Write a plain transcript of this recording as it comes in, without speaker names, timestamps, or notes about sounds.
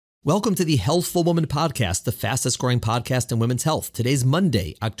Welcome to the Healthful Woman Podcast, the fastest growing podcast in women's health. Today's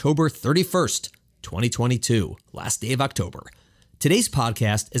Monday, October 31st, 2022, last day of October. Today's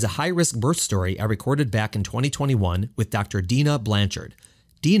podcast is a high-risk birth story I recorded back in 2021 with Dr. Deena Blanchard.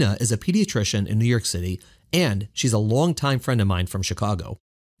 Deena is a pediatrician in New York City, and she's a longtime friend of mine from Chicago.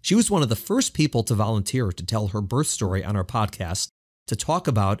 She was one of the first people to volunteer to tell her birth story on our podcast to talk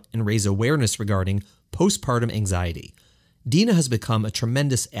about and raise awareness regarding postpartum anxiety. Deena has become a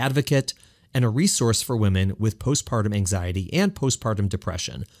tremendous advocate and a resource for women with postpartum anxiety and postpartum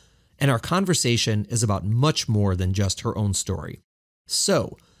depression. And our conversation is about much more than just her own story.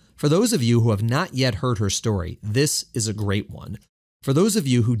 So, for those of you who have not yet heard her story, this is a great one. For those of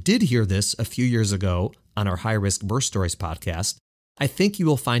you who did hear this a few years ago on our High Risk Birth Stories podcast, I think you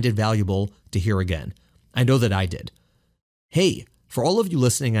will find it valuable to hear again. I know that I did. Hey, for all of you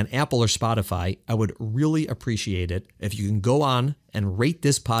listening on Apple or Spotify, I would really appreciate it if you can go on and rate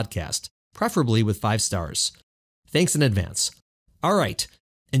this podcast, preferably with 5 stars. Thanks in advance. All right,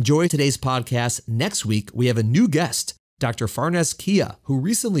 enjoy today's podcast. Next week, we have a new guest. Dr. Farnaz Kia, who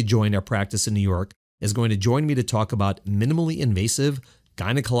recently joined our practice in New York, is going to join me to talk about minimally invasive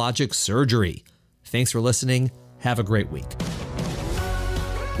gynecologic surgery. Thanks for listening. Have a great week.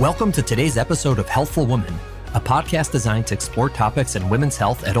 Welcome to today's episode of Healthful Woman, a podcast designed to explore topics in women's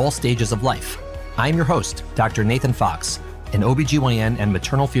health at all stages of life. I'm your host, Dr. Nathan Fox, an OBGYN and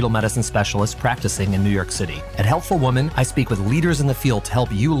maternal fetal medicine specialist practicing in New York City. At Healthful Woman, I speak with leaders in the field to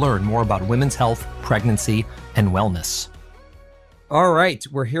help you learn more about women's health, pregnancy, and wellness. All right,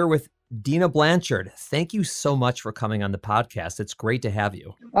 we're here with Deena Blanchard. Thank you so much for coming on the podcast. It's great to have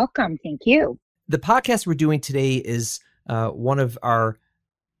you. Welcome. Thank you. The podcast we're doing today is one of our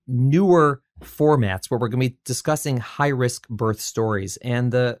newer formats where we're going to be discussing high-risk birth stories.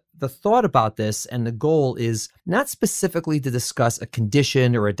 And the thought about this and the goal is not specifically to discuss a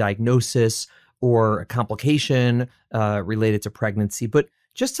condition or a diagnosis or a complication related to pregnancy, but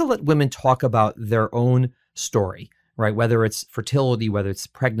just to let women talk about their own story, right? Whether it's fertility, whether it's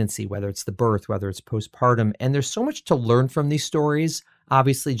pregnancy, whether it's the birth, whether it's postpartum. And there's so much to learn from these stories,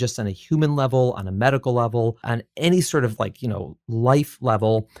 obviously just on a human level, on a medical level, on any sort of life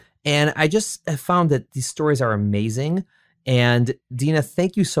level. And I just have found that these stories are amazing. And Deena,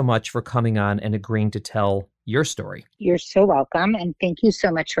 thank you so much for coming on and agreeing to tell your story. You're so welcome. And thank you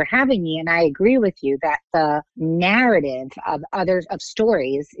so much for having me. And I agree with you that the narrative of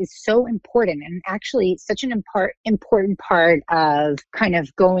stories is so important, and actually such an important part of kind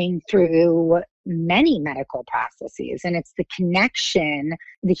of going through many medical processes. And it's the connection,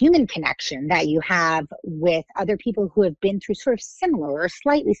 the human connection that you have with other people who have been through sort of similar or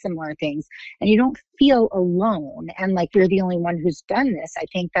slightly similar things, and you don't feel alone and like you're the only one who's done this. I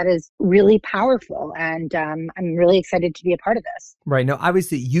think that is really powerful. And I'm really excited to be a part of this. Right. Now,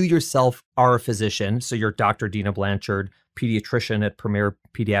 obviously, you yourself are a physician. So you're Dr. Deena Blanchard, pediatrician at Premier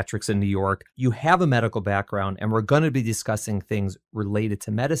Pediatrics in New York. You have a medical background, and we're going to be discussing things related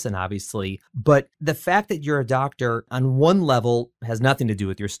to medicine, obviously. But the fact that you're a doctor on one level has nothing to do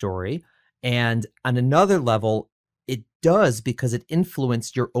with your story. And on another level, it does, because it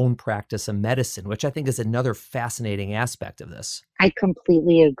influenced your own practice of medicine, which I think is another fascinating aspect of this. I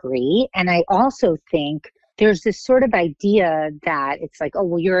completely agree. And I also think there's this sort of idea that it's like, oh,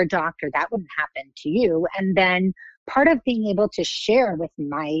 well, you're a doctor, that wouldn't happen to you. And then part of being able to share with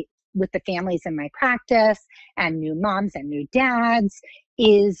the families in my practice and new moms and new dads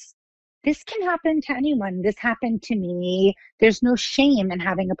is this can happen to anyone. This happened to me. There's no shame in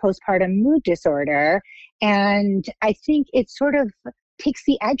having a postpartum mood disorder. And I think it sort of takes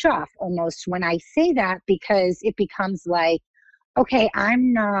the edge off almost when I say that, because it becomes like, okay,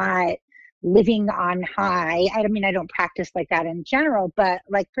 I'm not living on high. I mean, I don't practice like that in general, but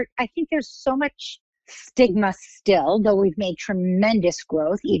I think there's so much stigma still, though we've made tremendous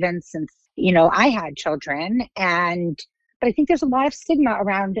growth even since, I had children. But I think there's a lot of stigma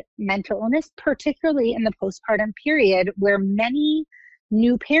around mental illness, particularly in the postpartum period, where many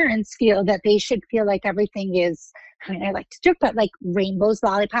new parents feel that they should feel like everything is, I like to joke, but like rainbows,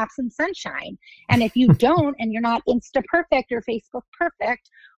 lollipops, and sunshine. And if you don't, and you're not Insta perfect or Facebook perfect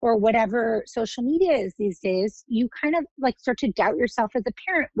or whatever social media is these days, you kind of start to doubt yourself as a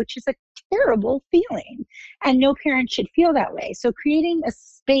parent, which is a terrible feeling. And no parent should feel that way. So creating a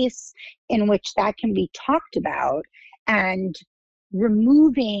space in which that can be talked about and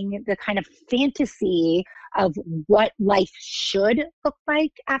removing the kind of fantasy of what life should look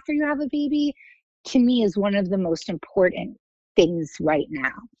like after you have a baby, to me, is one of the most important things right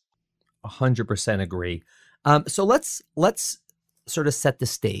now. 100% agree. So let's sort of set the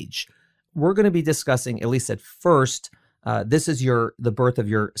stage. We're going to be discussing, at least at first, This is the birth of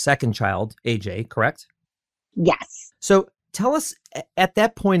your second child, AJ, correct? Yes. So tell us at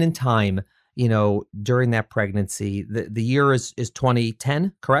that point in time, during that pregnancy, the year is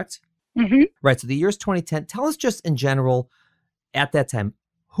 2010, correct? Mm-hmm. Right. So the year is 2010. Tell us just in general at that time,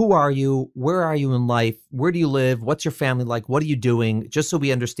 who are you? Where are you in life? Where do you live? What's your family like? What are you doing? Just so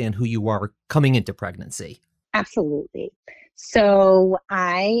we understand who you are coming into pregnancy. Absolutely. So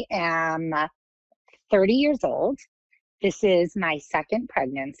I am 30 years old. This is my second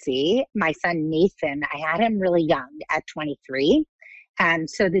pregnancy. My son, Nathan, I had him really young at 23. And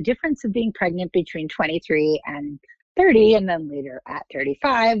so the difference of being pregnant between 23 and 30 and then later at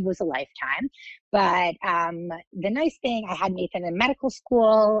 35 was a lifetime. But the nice thing, I had Nathan in medical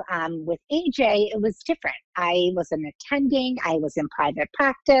school. With AJ, it was different. I wasn't attending. I was in private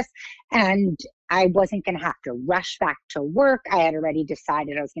practice, and I wasn't going to have to rush back to work. I had already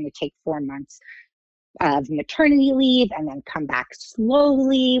decided I was going to take 4 months of maternity leave and then come back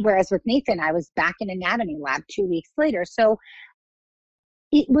slowly. Whereas with Nathan, I was back in anatomy lab 2 weeks later. So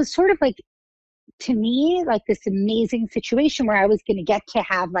it was sort of like, to me, like this amazing situation where I was going to get to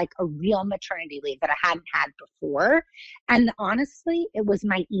have like a real maternity leave that I hadn't had before. And honestly, it was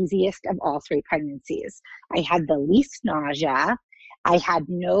my easiest of all 3 pregnancies. I had the least nausea. I had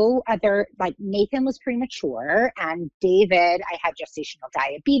no other, like Nathan was premature, and David, I had gestational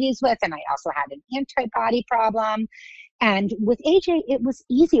diabetes with, and I also had an antibody problem. And with AJ, it was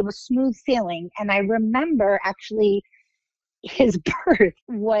easy. It was smooth sailing. And I remember actually his birth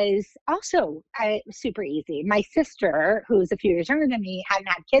was also super easy. My sister, who's a few years younger than me, hadn't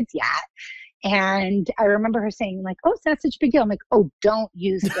had kids yet. And I remember her saying like, oh, it's not such a big deal. I'm like, oh, don't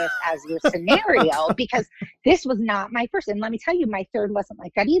use this as your scenario, because this was not my first. And let me tell you, my third wasn't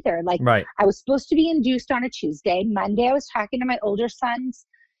like that either. Like Right. I was supposed to be induced on a Tuesday. Monday, I was talking to my older son's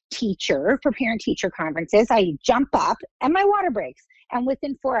teacher for parent-teacher conferences. I jump up and my water breaks. And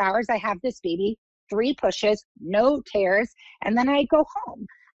within 4 hours, I have this baby, 3 pushes, no tears. And then I go home.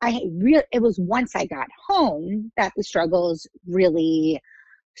 It was once I got home that the struggles really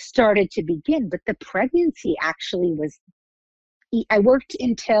started to begin. But the pregnancy actually was, I worked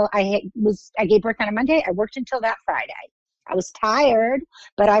until I gave birth on a Monday. I worked until that Friday. I was tired,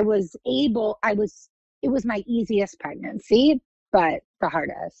 but it was my easiest pregnancy, but the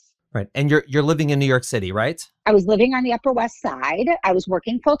hardest. Right. And you're living in New York City, right? I was living on the Upper West Side. I was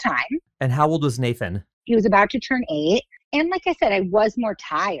working full time. And how old was Nathan? He was about to turn 8. And like I said, I was more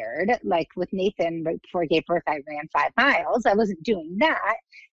tired. Like with Nathan, before I gave birth, I ran 5 miles. I wasn't doing that.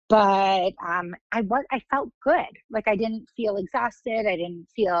 But I felt good. Like I didn't feel exhausted. I didn't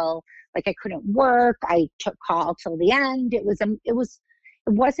feel like I couldn't work. I took call till the end. It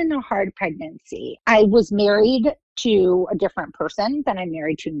wasn't a hard pregnancy. I was married to a different person than I'm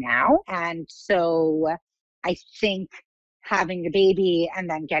married to now. And so I think having a baby and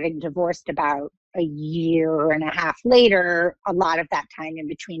then getting divorced about a year and a half later, a lot of that time in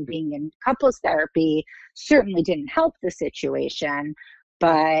between being in couples therapy certainly didn't help the situation.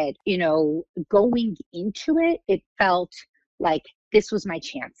 But, going into it, it felt like this was my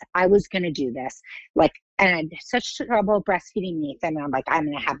chance. I was going to do this. And I had such trouble breastfeeding Nathan. And I'm like, I'm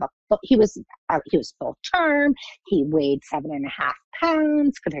going to have he was full term. He weighed 7.5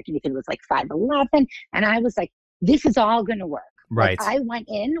 pounds compared to Nathan was like 5'11". And I was like, this is all going to work. Right. Like, I went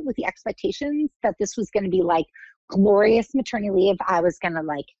in with the expectations that this was going to be like glorious maternity leave. I was going to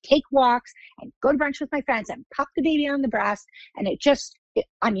like take walks and go to brunch with my friends and pop the baby on the breast. And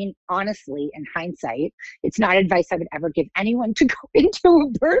honestly, in hindsight, it's not advice I would ever give anyone to go into a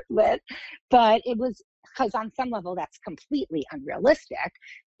birth with, but it was because on some level that's completely unrealistic.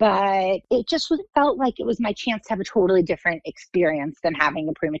 But it just felt like it was my chance to have a totally different experience than having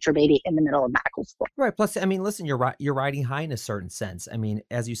a premature baby in the middle of medical school. Right. Plus, listen, you're riding high in a certain sense.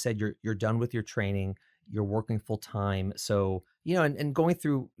 As you said, you're done with your training, you're working full time. So, and going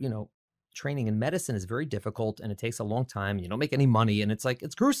through, training in medicine is very difficult and it takes a long time. You don't make any money and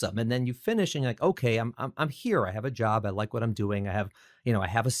it's gruesome. And then you finish and you're like, okay, I'm here. I have a job. I like what I'm doing. I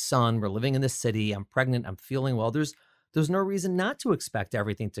have a son. We're living in the city. I'm pregnant. I'm feeling well. There's no reason not to expect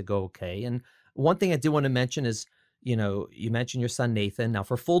everything to go okay. And one thing I do want to mention is, you mentioned your son, Nathan. Now,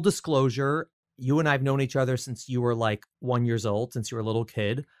 for full disclosure, you and I have known each other since you were like 1 year old, since you were a little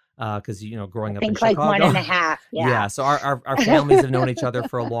kid. Because, growing up in Chicago. I think like 1.5. Yeah. So our families have known each other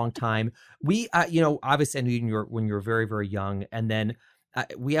for a long time. We, obviously I knew you when you were very, very young. And then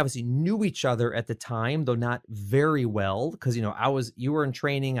we obviously knew each other at the time, though not very well, because, you were in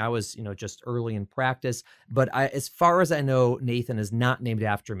training. I was, just early in practice. But as far as I know, Nathan is not named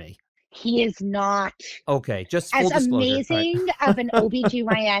after me. He is not Okay, just full as disclosure. amazing of an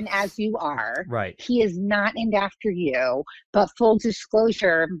OBGYN as you are. Right. He is not named after you. But full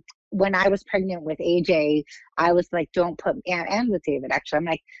disclosure, when I was pregnant with AJ, I was like, don't put, and with David, actually, I'm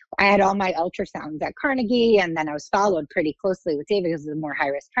like, I had all my ultrasounds at Carnegie, and then I was followed pretty closely with David because it was a more high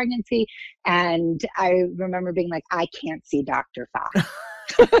risk pregnancy. And I remember being like, I can't see Dr. Fox.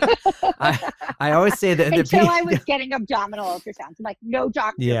 I always say that until I was getting abdominal ultrasounds. I'm like, no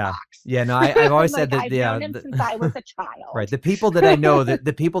Dr. Fox. Yeah, no, I've always said that. I've known him since I was a child. Right. The people that I know,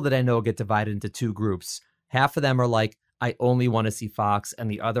 the people that I know get divided into two groups. Half of them are like, I only want to see Fox, and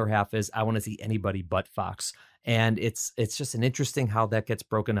the other half is I want to see anybody but Fox. And it's just an interesting how that gets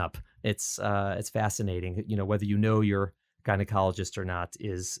broken up. It's fascinating. You know, whether you know your gynecologist or not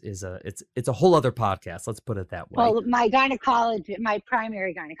it's a whole other podcast. Let's put it that way. Well, my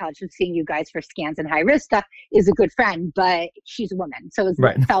primary gynecologist who's seeing you guys for scans and high risk stuff is a good friend, but she's a woman, so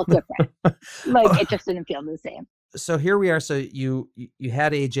it felt different. Like it just didn't feel the same. So here we are. So you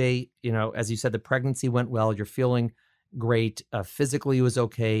had AJ. You know, as you said, the pregnancy went well. You're feeling great. Physically, it was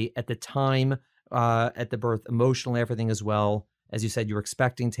okay at the time. At the birth, emotionally, everything as well. As you said, you were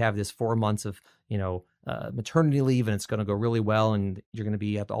expecting to have this 4 months of, maternity leave, and it's going to go really well, and you're going to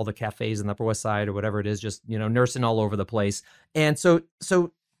be at all the cafes in the Upper West Side or whatever it is, just, nursing all over the place. And so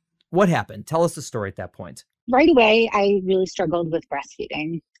what happened? Tell us the story at that point. Right away, I really struggled with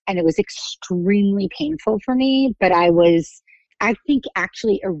breastfeeding, and it was extremely painful for me, but I think,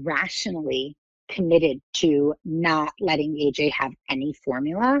 actually irrationally committed to not letting AJ have any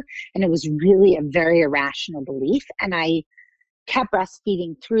formula. And it was really a very irrational belief. And I kept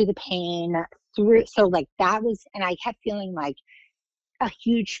breastfeeding through the pain, and I kept feeling like a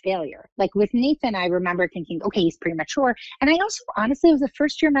huge failure. Like with Nathan, I remember thinking, okay, he's premature. And I also honestly was a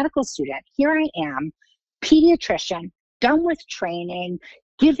first-year medical student. Here I am, pediatrician, done with training,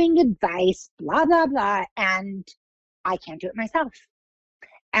 giving advice, blah, blah, blah, and I can't do it myself.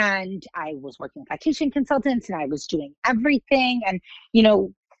 And I was working with lactation consultants, and I was doing everything. And,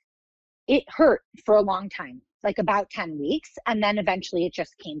 it hurt for a long time, like about 10 weeks. And then eventually it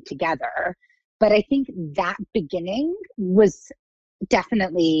just came together. But I think that beginning was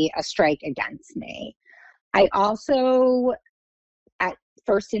definitely a strike against me. I also at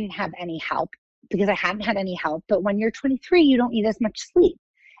first didn't have any help because I hadn't had any help. But when you're 23, you don't need as much sleep.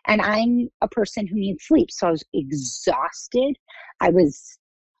 And I'm a person who needs sleep. So I was exhausted. I was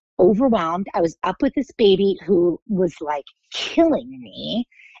overwhelmed. I was up with this baby who was like killing me.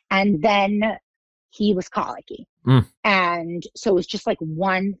 And then he was colicky. And so it was just like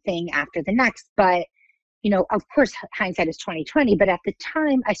one thing after the next. But, of course, hindsight is 20/20. But at the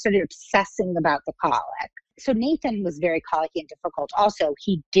time, I started obsessing about the colic. So Nathan was very colicky and difficult. Also,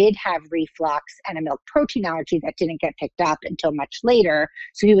 he did have reflux and a milk protein allergy that didn't get picked up until much later.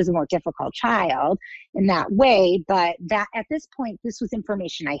 So he was a more difficult child in that way. But that at this point, this was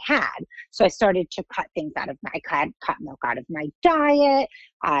information I had. So I started to cut things out of cut milk out of my diet.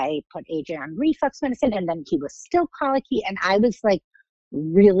 I put AJ on reflux medicine, and then he was still colicky. And I was like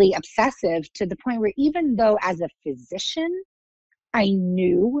really obsessive to the point where even though as a physician, I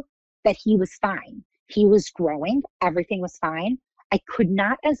knew that he was fine. He was growing. Everything was fine. I could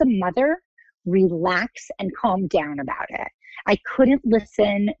not, as a mother, relax and calm down about it. I couldn't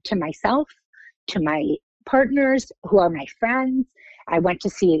listen to myself, to my partners who are my friends. I went to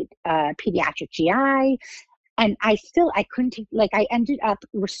see a pediatric GI, and I couldn't take, I ended up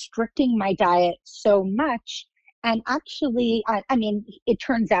restricting my diet so much. And actually, it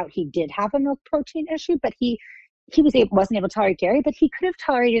turns out he did have a milk protein issue, but he wasn't able to tolerate dairy, but he could have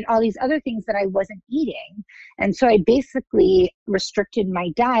tolerated all these other things that I wasn't eating. And so I basically restricted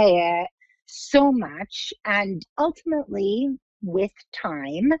my diet so much. And ultimately, with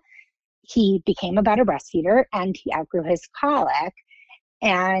time, he became a better breastfeeder and he outgrew his colic.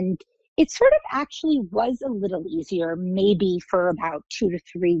 And it sort of actually was a little easier, maybe for about 2 to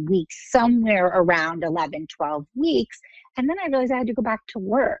 3 weeks, somewhere around 11, 12 weeks. And then I realized I had to go back to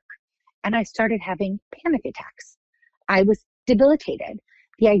work. And I started having panic attacks. I was debilitated.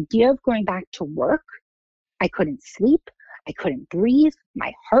 The idea of going back to work, I couldn't sleep. I couldn't breathe.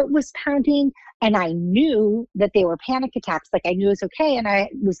 My heart was pounding. And I knew that they were panic attacks. Like I knew it was okay. And I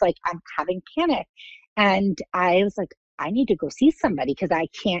was like, I'm having panic. And I was like, I need to go see somebody because I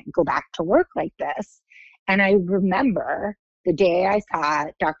can't go back to work like this. And I remember the day I saw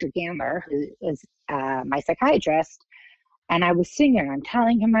Dr. Gandler, who was my psychiatrist, and I was sitting there, I'm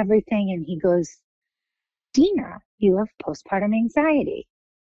telling him everything, and he goes, Deena, you have postpartum anxiety.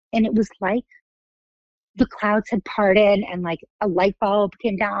 And it was like the clouds had parted and like a light bulb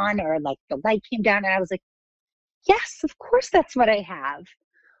came down or like the light came down. And I was like, yes, of course that's what I have.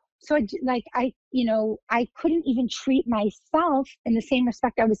 So I couldn't even treat myself in the same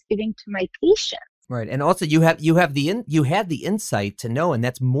respect I was giving to my patient. Right. And also you had the insight to know, and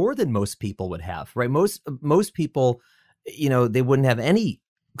that's more than most people would have, right? Most people, they wouldn't have any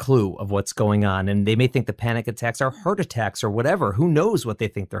clue of what's going on, and they may think the panic attacks are heart attacks or whatever. Who knows what they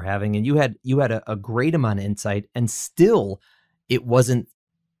think they're having? And you had a great amount of insight, and still it wasn't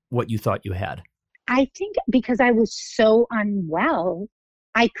what you thought you had. I think because I was so unwell,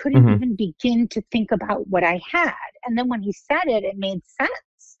 I couldn't even begin to think about what I had. And then when he said it, it made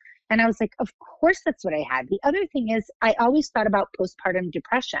sense. And I was like, of course that's what I had. The other thing is I always thought about postpartum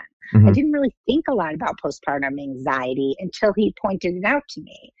depression. I didn't really think a lot about postpartum anxiety until he pointed it out to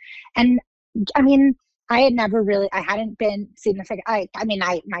me. And I mean, I hadn't been seen a second. When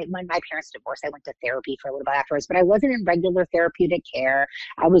my parents divorced, I went to therapy for a little bit afterwards, but I wasn't in regular therapeutic care.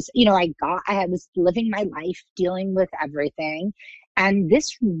 I was living my life, dealing with everything. And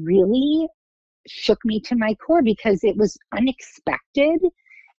this really shook me to my core because it was unexpected.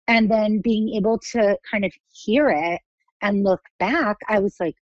 And then being able to kind of hear it and look back, I was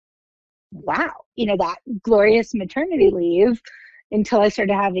like, wow, that glorious maternity leave until I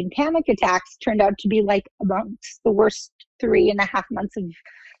started having panic attacks turned out to be like amongst the worst 3.5 months of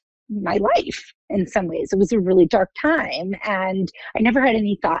my life in some ways. It was a really dark time. And I never had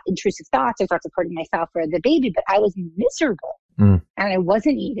any intrusive thoughts or thoughts of hurting myself or the baby, but I was miserable. And I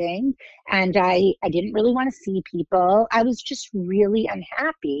wasn't eating, and I didn't really want to see people. I was just really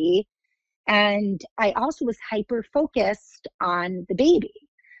unhappy. And I also was hyper focused on the baby.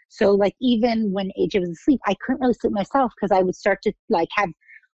 So like even when AJ was asleep, I couldn't really sleep myself because I would start to like have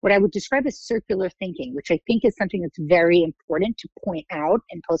what I would describe as circular thinking, which I think is something that's very important to point out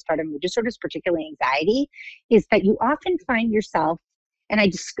in postpartum mood disorders, particularly anxiety, is that you often find yourself, and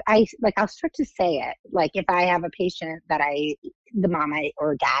I'll start to say it, like if I have a patient that the mom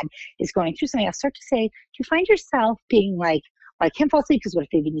or dad is going through something, I'll start to say, do you find yourself being like, I can't fall asleep because what if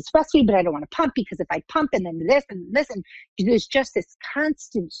baby needs breastfeed, but I don't want to pump because if I pump and then this and this, and there's just this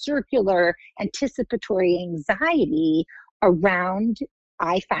constant circular anticipatory anxiety around,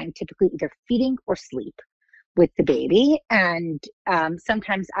 I find typically either feeding or sleep with the baby. And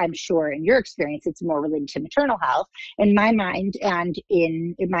sometimes I'm sure in your experience, it's more related to maternal health. In my mind and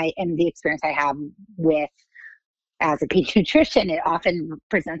in the experience I have as a pediatrician, it often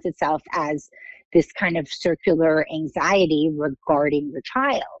presents itself as this kind of circular anxiety regarding the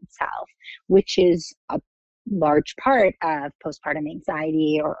child's health, which is a large part of postpartum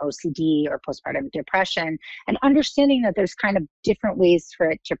anxiety or OCD or postpartum depression. And understanding that there's kind of different ways for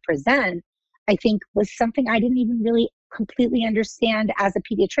it to present, I think was something I didn't even really completely understand as a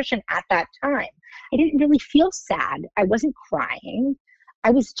pediatrician at that time. I didn't really feel sad. I wasn't crying.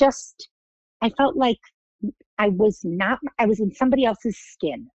 I felt like I was in somebody else's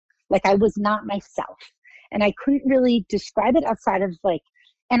skin. Like I was not myself. And I couldn't really describe it outside of like,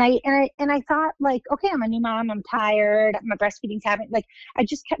 and I thought like, okay, I'm a new mom, I'm tired, my breastfeeding's happening. Like I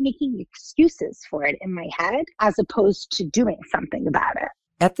just kept making excuses for it in my head as opposed to doing something about it.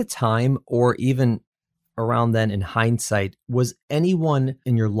 At the time, or even around then in hindsight, was anyone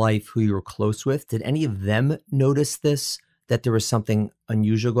in your life who you were close with, did any of them notice this, that there was something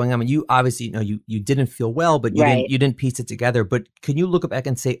unusual going on? I mean, you obviously, you didn't feel well, but you didn't piece it together. But can you look back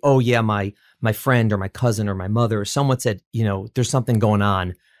and say, oh yeah, my friend or my cousin or my mother or someone said, there's something going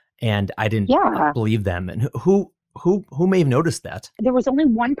on, and I didn't believe them? And who may have noticed that? There was only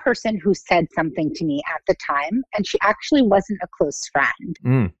one person who said something to me at the time, and she actually wasn't a close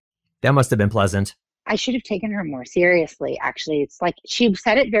friend. That must have been pleasant. I should have taken her more seriously, actually. It's like she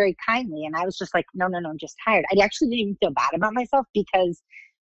said it very kindly, and I was just like, no, I'm just tired. I actually didn't even feel bad about myself because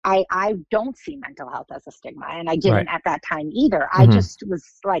I don't see mental health as a stigma, and I didn't at that time either. I just was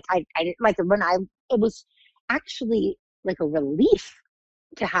like, I didn't like it was actually like a relief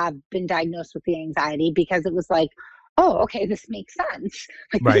to have been diagnosed with the anxiety, because it was like, oh, okay, this makes sense.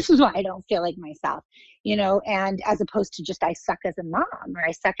 Like, this is why I don't feel like myself, and as opposed to just I suck as a mom, or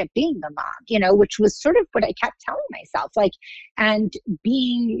I suck at being a mom, which was sort of what I kept telling myself. Like, and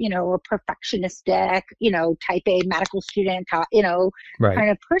being, a perfectionistic, type A medical student, kind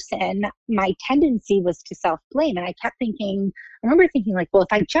of person, my tendency was to self-blame. And I remember thinking like, well,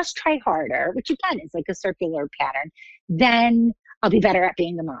 if I just try harder, which again is like a circular pattern, then I'll be better at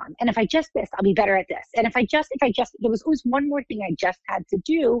being a mom. And if I just this, I'll be better at this. And if I just, there was always one more thing I just had to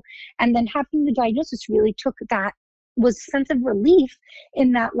do. And then having the diagnosis really was a sense of relief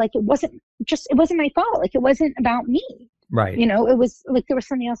in that, like, it wasn't my fault. Like, it wasn't about me. Right. It was like there was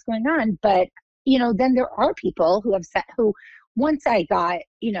something else going on. But, then there are people who once I got,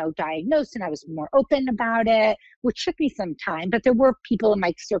 diagnosed and I was more open about it, which took me some time, but there were people in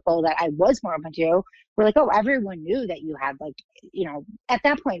my circle that I was more open to, were like, oh, everyone knew that you had at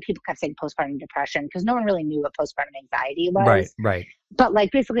that point, people kept saying postpartum depression because no one really knew what postpartum anxiety was. Right. But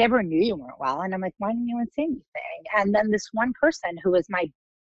basically everyone knew you weren't well. And I'm like, why didn't anyone say anything? And then this one person who was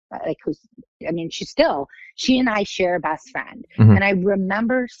she and I share a best friend. Mm-hmm. And I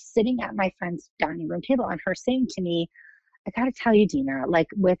remember sitting at my friend's dining room table and her saying to me, I got to tell you, Deena,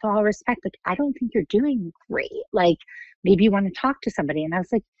 with all respect, I don't think you're doing great. Maybe you want to talk to somebody. And I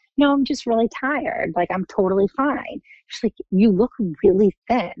was like, no, I'm just really tired. I'm totally fine. She's like, you look really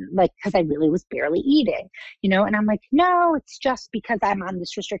thin, because I really was barely eating, and I'm like, no, it's just because I'm on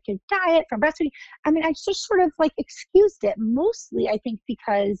this restricted diet from breastfeeding. I mean, I just sort of excused it mostly, I think,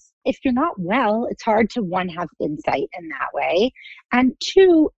 because if you're not well, it's hard to, one, have insight in that way. And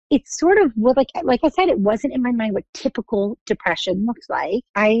two, it's sort of like I said, it wasn't in my mind what typical depression looks like.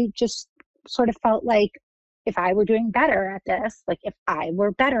 I just sort of felt like, if I were doing better at this, if I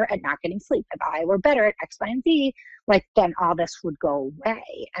were better at not getting sleep, if I were better at X, Y, and Z, then all this would go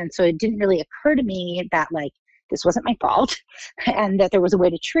away. And so it didn't really occur to me that this wasn't my fault and that there was a way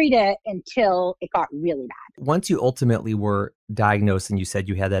to treat it until it got really bad. Once you ultimately were diagnosed and you said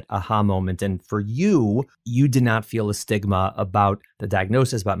you had that aha moment, and for you did not feel a stigma about the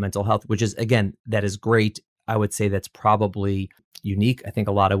diagnosis, about mental health, which is, again, that is great. I would say that's probably unique. I think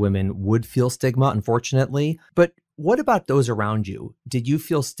a lot of women would feel stigma, unfortunately. But what about those around you? Did you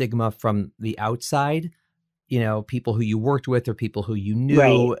feel stigma from the outside? People who you worked with or people who you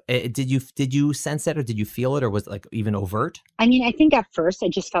knew? Right. Did you sense that, or did you feel it, or was it even overt? I mean, I think at first I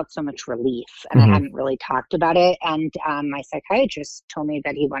just felt so much relief, and I hadn't really talked about it. And my psychiatrist told me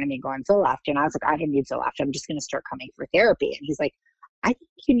that he wanted me to go on Zoloft, and I was like, I don't need Zoloft. I'm just going to start coming for therapy. And he's like, I think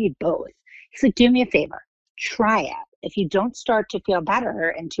you need both. He's like, do me a favor. Try it. If you don't start to feel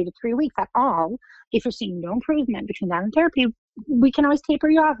better in 2 to 3 weeks at all, if you're seeing no improvement between that and therapy, we can always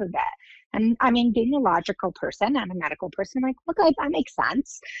taper you off of it. And I mean, being a logical person, I'm a medical person, I'm like, okay, that makes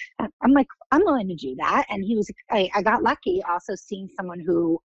sense. I'm like, I'm willing to do that. And I got lucky also seeing someone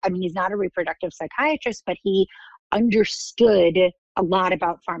who, he's not a reproductive psychiatrist, but he understood a lot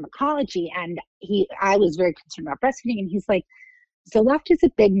about pharmacology. And I was very concerned about breastfeeding. And he's like, Zoloft is a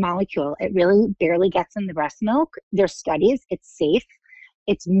big molecule. It really barely gets in the breast milk. There's studies. It's safe.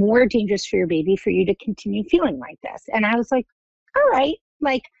 It's more dangerous for your baby for you to continue feeling like this. And I was like, all right,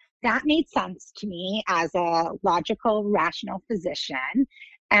 that made sense to me as a logical, rational physician.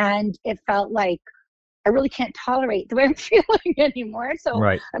 And it felt like I really can't tolerate the way I'm feeling anymore. So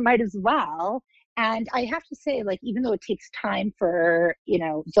right. I might as well. And I have to say, even though it takes time for,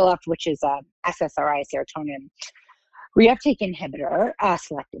 Zoloft, which is a SSRI, serotonin reuptake inhibitor,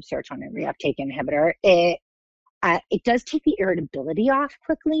 selective serotonin reuptake inhibitor, it does take the irritability off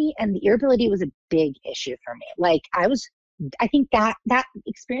quickly. And the irritability was a big issue for me. I think that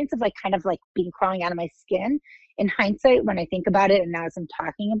experience of being crawling out of my skin, in hindsight, when I think about it and now as I'm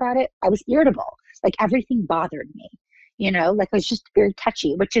talking about it, I was irritable. Everything bothered me, I was just very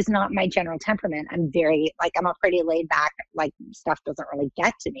touchy, which is not my general temperament. I'm very, I'm a pretty laid back, stuff doesn't really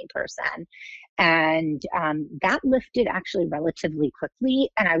get to me person. And that lifted actually relatively quickly.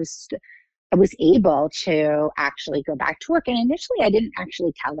 And I was able to actually go back to work. And initially I didn't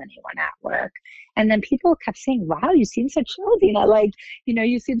actually tell anyone at work. And then people kept saying, wow, you seem so chill, Deena.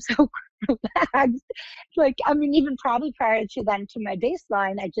 You seem so relaxed. Even probably prior to then to my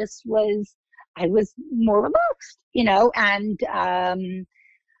baseline, I was more relaxed, and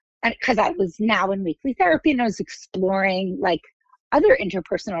because I was now in weekly therapy and I was exploring other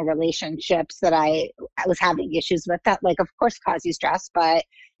interpersonal relationships that I was having issues with that of course cause you stress, but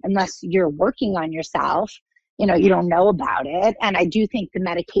unless you're working on yourself, you don't know about it. And I do think the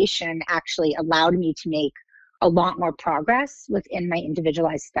medication actually allowed me to make a lot more progress within my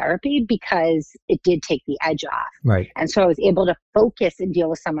individualized therapy because it did take the edge off. Right. And so I was able to focus and deal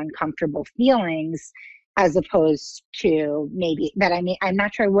with some uncomfortable feelings as opposed to maybe that. I'm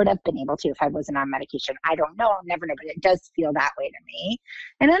not sure I would have been able to if I wasn't on medication. I don't know. I'll never know, but it does feel that way to me.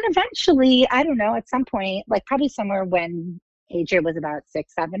 And then eventually, I don't know, at some point, probably somewhere when AJ was about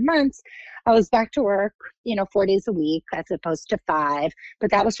 6-7 months, I was back to work, 4 days a week as opposed to 5.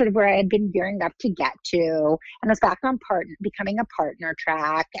 But that was sort of where I had been gearing up to get to. And I was back on becoming a partner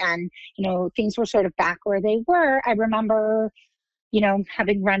track. And, things were sort of back where they were. I remember,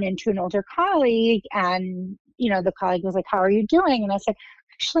 having run into an older colleague and, the colleague was like, how are you doing? And I said,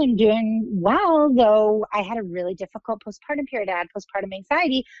 actually, I'm doing well, though I had a really difficult postpartum period. I had postpartum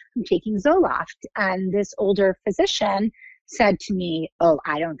anxiety. I'm taking Zoloft. And this older physician said to me, oh,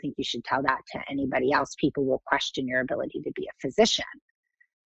 I don't think you should tell that to anybody else. People will question your ability to be a physician.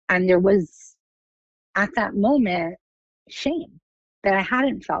 And there was, at that moment, shame that I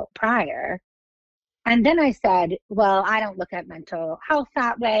hadn't felt prior. And then I said, well, I don't look at mental health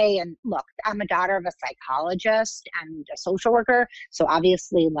that way. And look, I'm a daughter of a psychologist and a social worker. So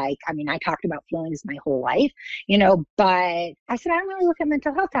obviously, I talked about feelings my whole life, but I said, I don't really look at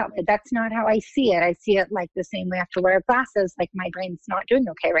mental health that way. That's not how I see it. I see it like the same way I have to wear glasses. Like, my brain's not doing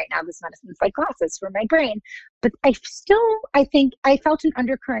okay right now. This medicine's like glasses for my brain. But I think I felt an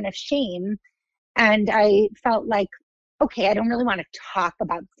undercurrent of shame. And I felt like, okay, I don't really want to talk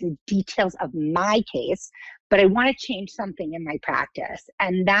about the details of my case, but I want to change something in my practice.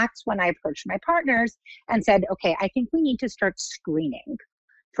 And that's when I approached my partners and said, okay, I think we need to start screening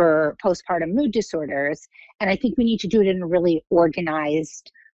for postpartum mood disorders. And I think we need to do it in a really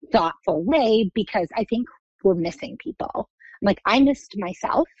organized, thoughtful way, because I think we're missing people. I missed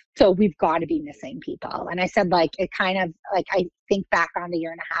myself, so we've got to be missing people. And I said, it kind of, I think back on the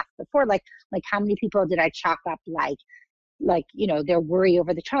year and a half before, how many people did I chalk up their worry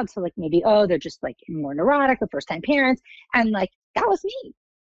over the child. So maybe, they're just more neurotic or first time parents. And that was me,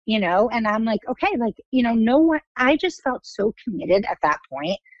 and I'm okay, no one, I just felt so committed at that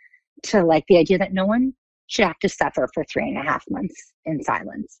point to the idea that no one should have to suffer for 3.5 months in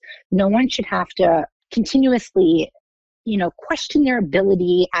silence. No one should have to continuously, question their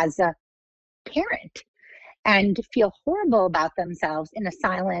ability as a parent and feel horrible about themselves in a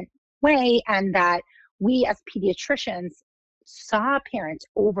silent way. And that we as pediatricians saw parents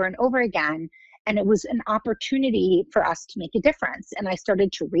over and over again, and it was an opportunity for us to make a difference. And I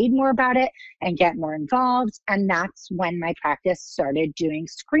started to read more about it and get more involved. And that's when my practice started doing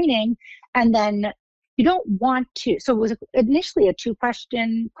screening. And then you don't want to, so it was initially a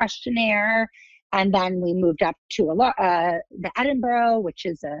 2-question questionnaire. And then we moved up to the Edinburgh, which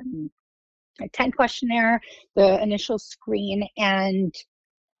is a 10 questionnaire, the initial screen. And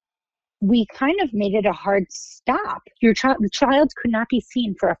we kind of made it a hard stop. The child could not be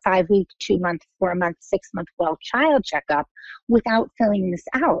seen for a 5-week, 2-month, 4-month, 6-month well child checkup without filling this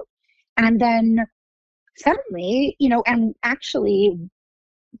out. And then suddenly, and actually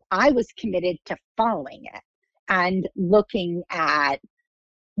I was committed to following it and looking at,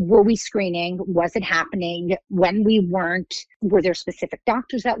 were we screening? Was it happening? When we weren't, were there specific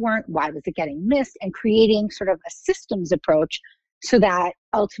doctors that weren't? Why was it getting missed? And creating sort of a systems approach so that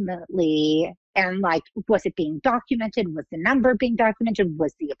ultimately, and was it being documented? Was the number being documented?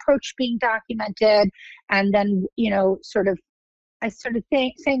 Was the approach being documented? And then, I started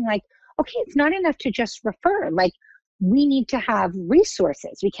saying okay, it's not enough to just refer. We need to have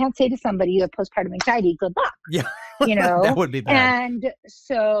resources. We can't say to somebody, you have postpartum anxiety, good luck. Yeah. That would be bad. And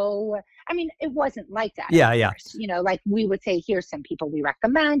so, it wasn't like that. Yeah. We would say, here's some people we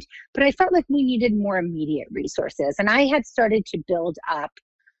recommend, but I felt like we needed more immediate resources. And I had started to build up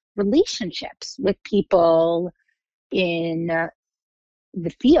relationships with people in the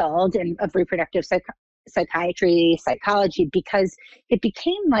field of reproductive psychiatry, psychology, because it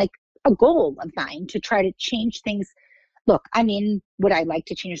became a goal of mine to try to change things. Look, would I like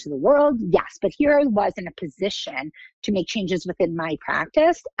to change the world? Yes. But here I was in a position to make changes within my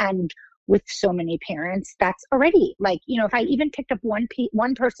practice. And with so many parents, that's already if I even picked up one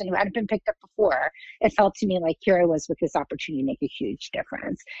person who hadn't been picked up before, it felt to me like here I was with this opportunity to make a huge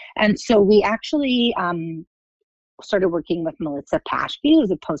difference. And so we actually started working with Melissa Paschke,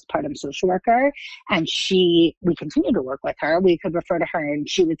 who's a postpartum social worker. And we continued to work with her. We could refer to her and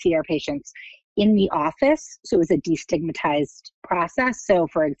she would see our patients in the office. So it was a destigmatized process. So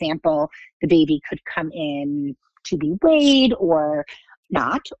for example, the baby could come in to be weighed or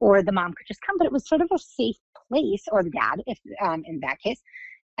not, or the mom could just come, but it was sort of a safe place, or the dad, if in that case,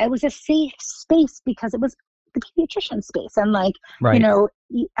 it was a safe space because it was the pediatrician space. And right.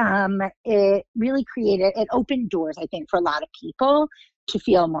 It really opened doors, I think, for a lot of people to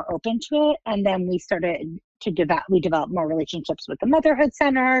feel more open to it. And then we started to developed more relationships with the Motherhood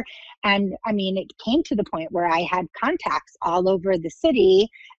Center. And it came to the point where I had contacts all over the city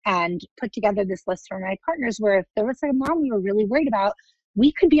and put together this list for my partners where if there was a mom we were really worried about,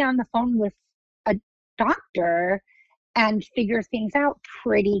 we could be on the phone with a doctor and figure things out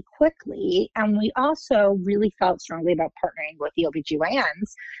pretty quickly. And we also really felt strongly about partnering with the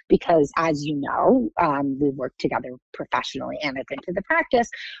OBGYNs because, as you know, we work together professionally and I've been to the practice.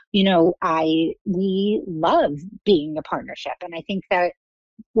 We love being a partnership. And I think that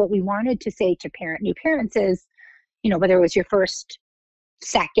what we wanted to say to new parents is, whether it was your first,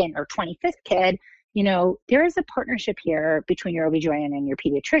 second, or 25th kid, there is a partnership here between your OB/GYN and your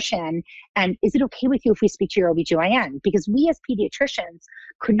pediatrician. And is it okay with you if we speak to your OB/GYN? Because we as pediatricians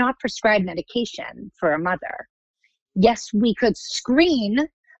could not prescribe medication for a mother. Yes, we could screen,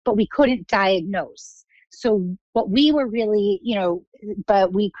 but we couldn't diagnose. So what we were really,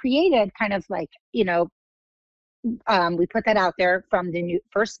 but we created kind of like, we put that out there from the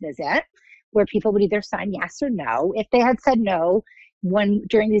first visit where people would either sign yes or no. If they had said no,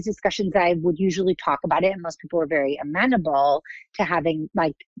 during these discussions, I would usually talk about it, and most people were very amenable to having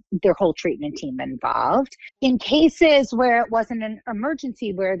like their whole treatment team involved. In cases where it wasn't an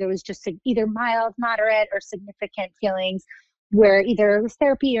emergency, where there was just either mild, moderate, or significant feelings, where either it was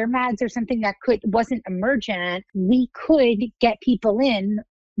therapy or meds or something that wasn't emergent, we could get people in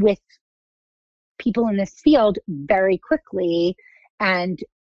with people in this field very quickly, and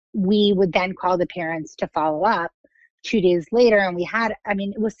we would then call the parents to follow up 2 days later. And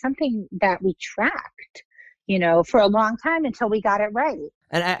it was something that we tracked, for a long time until we got it right.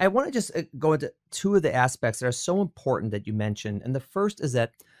 And I want to just go into two of the aspects that are so important that you mentioned. And the first is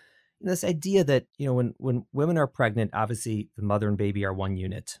that this idea that, when women are pregnant, obviously the mother and baby are one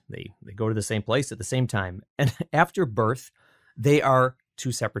unit. They go to the same place at the same time. And after birth, they are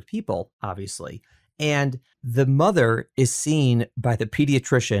two separate people, obviously. And the mother is seen by the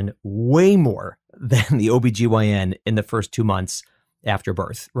pediatrician way more than the OB/GYN in the first 2 months after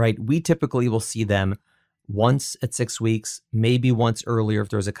birth, right? We typically will see them once at 6 weeks, maybe once earlier if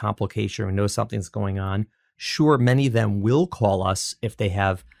there's a complication or we know something's going on. Sure, many of them will call us if they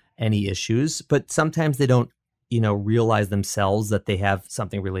have any issues, but sometimes they don't, realize themselves that they have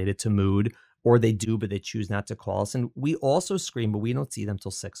something related to mood, or they do, but they choose not to call us. And we also screen, but we don't see them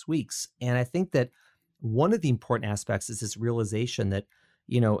till 6 weeks. And I think that one of the important aspects is this realization that,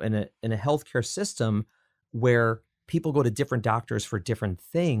 in a healthcare system where people go to different doctors for different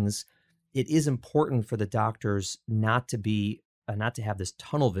things, it is important for the doctors not to have this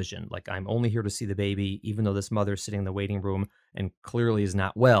tunnel vision. Like, I'm only here to see the baby, even though this mother is sitting in the waiting room and clearly is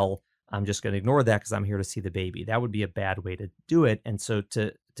not well. I'm just going to ignore that because I'm here to see the baby. That would be a bad way to do it. And so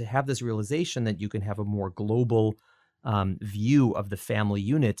to have this realization that you can have a more global view of the family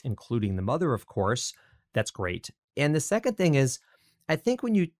unit, including the mother, of course, that's great. And the second thing is, I think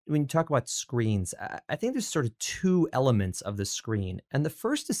when you talk about screens, I think there's sort of two elements of the screen. And the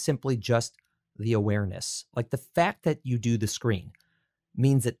first is simply just the awareness. Like, the fact that you do the screen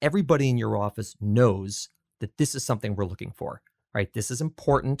means that everybody in your office knows that this is something we're looking for, right? This is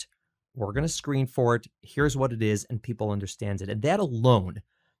important. We're going to screen for it. Here's what it is. And people understand it. And that alone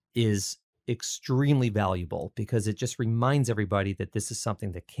is extremely valuable because it just reminds everybody that this is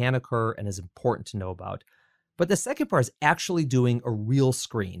something that can occur and is important to know about. But the second part is actually doing a real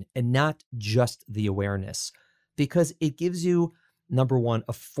screen and not just the awareness, because it gives you, number one,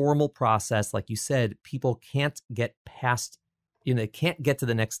 a formal process. Like you said, people can't get past, they can't get to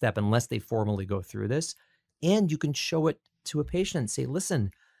the next step unless they formally go through this. And you can show it to a patient and say,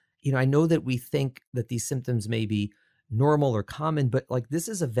 listen, I know that we think that these symptoms may be normal or common, but like, this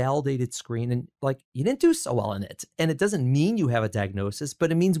is a validated screen and like, you didn't do so well in it. And it doesn't mean you have a diagnosis, but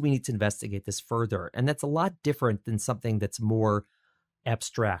it means we need to investigate this further. And that's a lot different than something that's more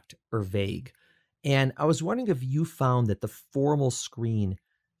abstract or vague. And I was wondering if you found that the formal screen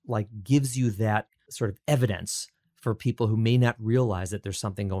like gives you that sort of evidence for people who may not realize that there's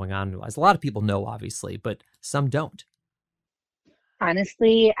something going on in their lives. A lot of people know, obviously, but some don't.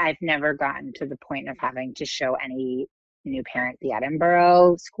 Honestly, I've never gotten to the point of having to show any new parent the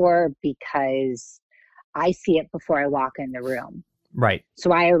Edinburgh score because I see it before I walk in the room. Right.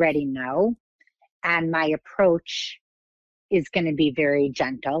 So I already know. And my approach is going to be very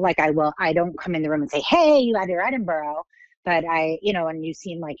gentle. Like I don't come in the room and say, hey, you had your Edinburgh, but and you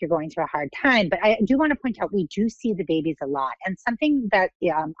seem like you're going through a hard time. But I do want to point out, we do see the babies a lot. And something that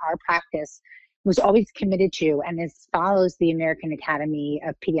our practice was always committed to, and this follows the American Academy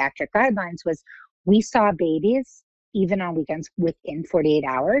of Pediatric Guidelines, was we saw babies even on weekends within 48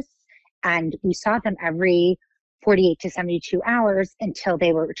 hours. And we saw them every 48 to 72 hours until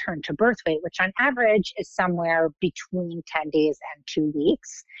they were returned to birth weight, which on average is somewhere between 10 days and 2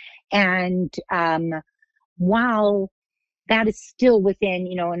 weeks. And while that is still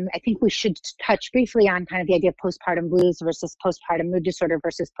within, and I think we should touch briefly on kind of the idea of postpartum blues versus postpartum mood disorder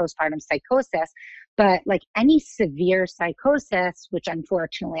versus postpartum psychosis. But like any severe psychosis, which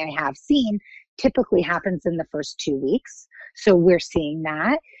unfortunately I have seen, typically happens in the first 2 weeks. So we're seeing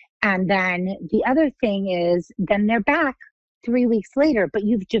that. And then the other thing is then they're back 3 weeks later, but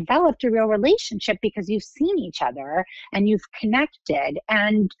you've developed a real relationship because you've seen each other and you've connected.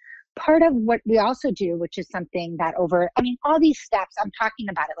 And part of what we also do, which is something that all these steps, I'm talking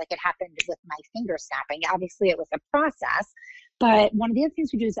about it like it happened with my finger snapping. Obviously it was a process, but one of the other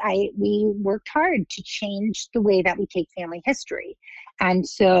things we do is we worked hard to change the way that we take family history. And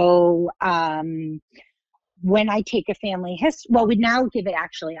so, when I take a family history, well, we now give it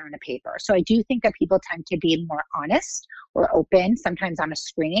actually on a paper. So I do think that people tend to be more honest or open, sometimes on a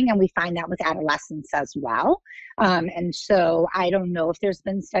screening, and we find that with adolescents as well. And so I don't know if there's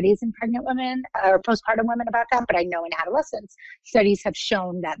been studies in pregnant women or postpartum women about that, but I know in adolescents, studies have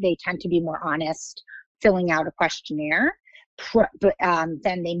shown that they tend to be more honest filling out a questionnaire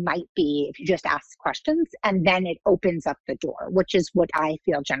than they might be if you just ask questions, and then it opens up the door, which is what I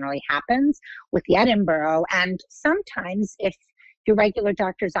feel generally happens with the Edinburgh. And sometimes if your regular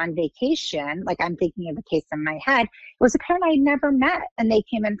doctor's on vacation, like I'm thinking of a case in my head, it was a parent I never met, and they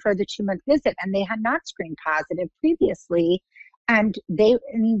came in for the 2-month visit and they had not screened positive previously. And the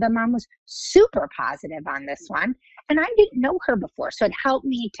mom was super positive on this one. And I didn't know her before. So it helped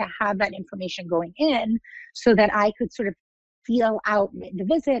me to have that information going in so that I could sort of feel out the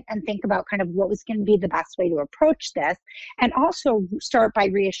visit and think about kind of what was going to be the best way to approach this. And also start by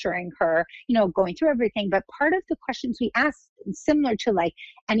reassuring her, going through everything. But part of the questions we ask, similar to like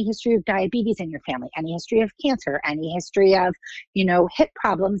any history of diabetes in your family, any history of cancer, any history of, hip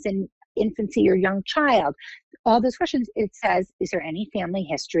problems in infancy or young child, all those questions, it says, is there any family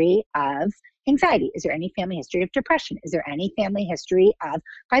history of anxiety? Is there any family history of depression? Is there any family history of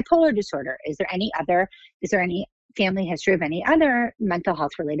bipolar disorder? Is there any family history of any other mental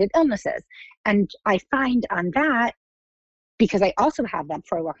health related illnesses? And I find on that, because I also have that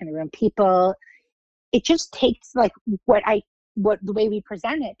before I walk in the room, people, it just takes like what the way we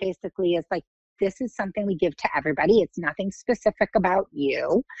present it basically is like, this is something we give to everybody. It's nothing specific about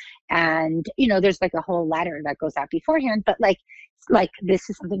you. And, there's like a whole letter that goes out beforehand, but like this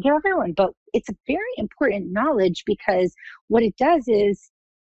is something for everyone. But it's a very important knowledge, because what it does is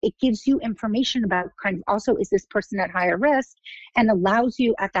it gives you information about kind of also, is this person at higher risk, and allows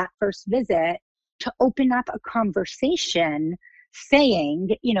you at that first visit to open up a conversation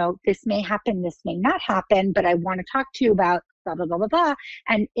saying, this may happen, this may not happen, but I want to talk to you about blah, blah, blah, blah, blah.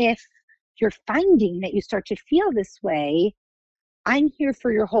 And if you're finding that you start to feel this way, I'm here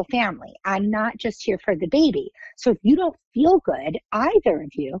for your whole family. I'm not just here for the baby. So if you don't feel good, either of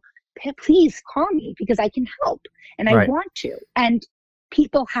you, please call me, because I can help and I want to. And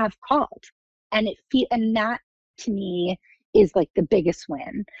people have called, and that to me is like the biggest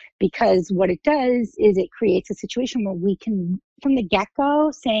win, because what it does is it creates a situation where we can, from the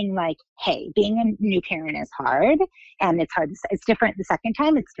get-go, saying like, hey, being a new parent is hard, and it's hard. It's different the second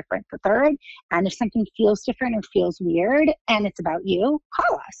time. It's different the third. And if something feels different or feels weird and it's about you,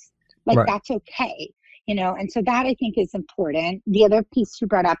 call us. Like that's okay. And so that I think is important. The other piece you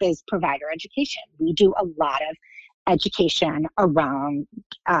brought up is provider education. We do a lot of education around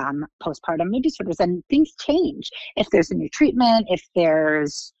postpartum mood disorders, and things change. If there's a new treatment, if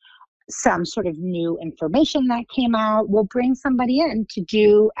there's some sort of new information that came out, we'll bring somebody in to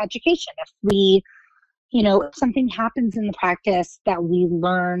do education. If we, if something happens in the practice that we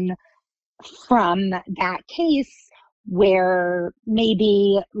learn from that case, where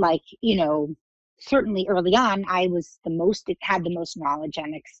maybe like, certainly early on, I had the most knowledge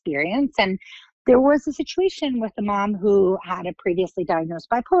and experience. And there was a situation with a mom who had a previously diagnosed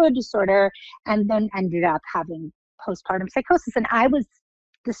bipolar disorder and then ended up having postpartum psychosis. And I was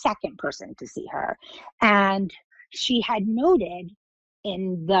the second person to see her. And she had noted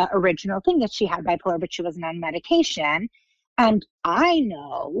in the original thing that she had bipolar, but she wasn't on medication. And I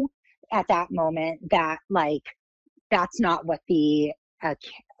know at that moment that like, that's not what the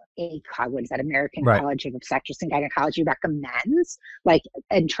what is that, American College of Obstetrics and Gynecology recommends, like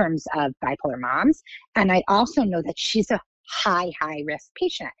in terms of bipolar moms. And I also know that she's a high risk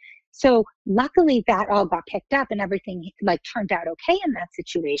patient. So luckily that all got picked up and everything like turned out okay in that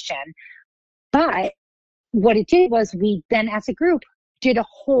situation. But what it did was we then as a group did a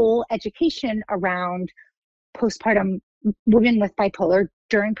whole education around postpartum women with bipolar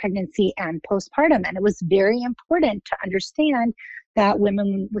during pregnancy and postpartum. And it was very important to understand that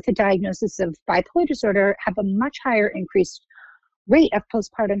women with a diagnosis of bipolar disorder have a much higher increased rate of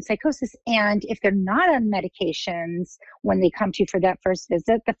postpartum psychosis. And if they're not on medications when they come to you for that first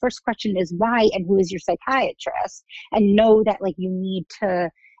visit, the first question is why and who is your psychiatrist? And know that like you need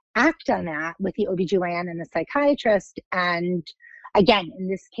to act on that with the OBGYN and the psychiatrist. And again, in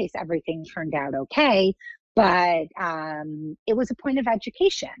this case, everything turned out okay. But it was a point of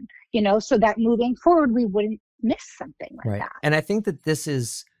education, so that moving forward, we wouldn't miss something like that. And I think that this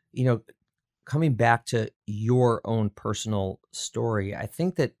is, coming back to your own personal story, I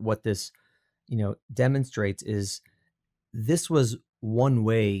think that what this, demonstrates is this was one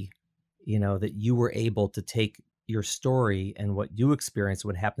way, that you were able to take your story and what you experienced,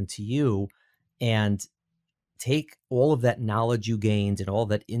 what happened to you, and take all of that knowledge you gained and all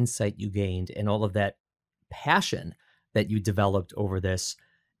that insight you gained and all of that passion that you developed over this,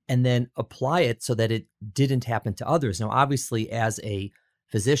 and then apply it so that it didn't happen to others. Now, obviously, as a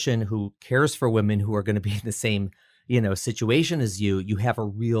physician who cares for women who are going to be in the same, situation as you have a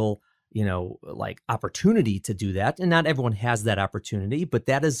real, opportunity to do that. And not everyone has that opportunity, but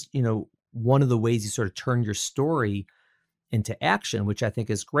that is, one of the ways you sort of turn your story into action, which I think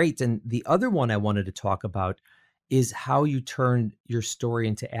is great. And the other one I wanted to talk about is how you turned your story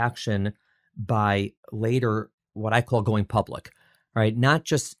into action by later what I call going public, right? Not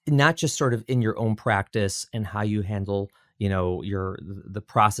just sort of in your own practice and how you handle, the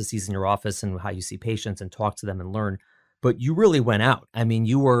processes in your office and how you see patients and talk to them and learn, but you really went out. I mean,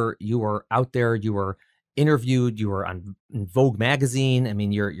 you were out there, you were interviewed, you were in Vogue magazine. I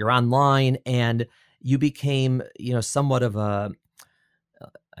mean, you're online, and you became, somewhat of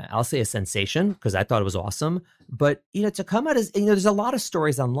I'll say a sensation, because I thought it was awesome. But, to come out as, there's a lot of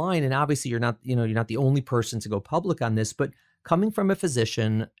stories online, and obviously you're not the only person to go public on this, but coming from a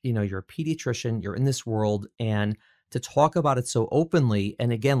physician, you're a pediatrician, you're in this world, and to talk about it so openly.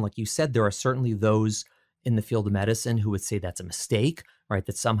 And again, like you said, there are certainly those in the field of medicine who would say that's a mistake, right?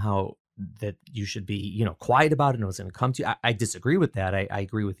 That somehow that you should be, quiet about it and it was going to come to you. I disagree with that. I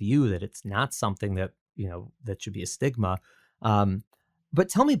agree with you that it's not something that, that should be a stigma. But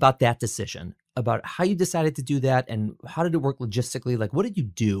tell me about that decision, about how you decided to do that, and how did it work logistically? Like, what did you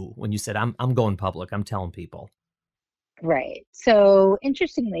do when you said, I'm going public, I'm telling people? Right. So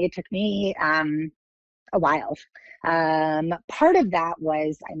interestingly, it took me a while. Part of that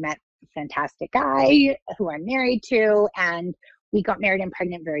was I met a fantastic guy who I'm married to, and we got married and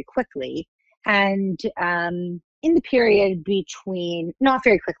pregnant very quickly. And in the period between, not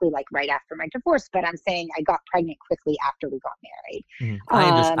very quickly, like right after my divorce, but I'm saying I got pregnant quickly after we got married.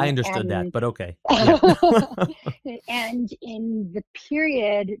 Mm-hmm. I understood that, but okay. Yeah. And in the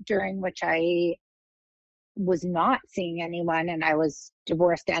period during which I was not seeing anyone and I was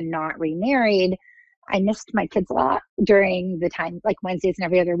divorced and not remarried, I missed my kids a lot during the time, like Wednesdays and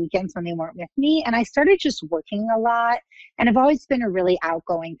every other weekends when they weren't with me. And I started just working a lot. And I've always been a really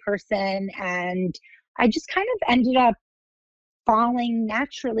outgoing person. And I just kind of ended up falling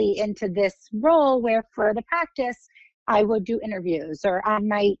naturally into this role where for the practice, I would do interviews, or I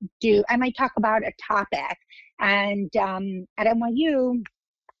might talk about a topic. And at NYU,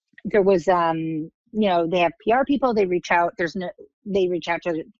 there was, they have PR people, they reach out, they reach out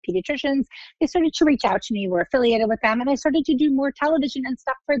to pediatricians. They started to reach out to me, we're affiliated with them. And I started to do more television and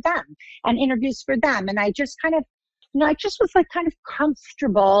stuff for them and interviews for them. And I just kind of, I just was like kind of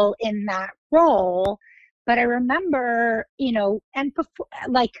comfortable in that role. But I remember, and before,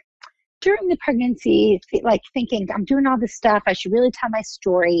 like during the pregnancy, like thinking I'm doing all this stuff, I should really tell my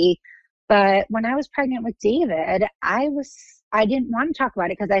story. But when I was pregnant with David, I didn't want to talk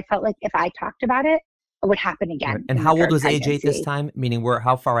about it because I felt like if I talked about it, it would happen again. Right. And how old was AJ at this time? Meaning,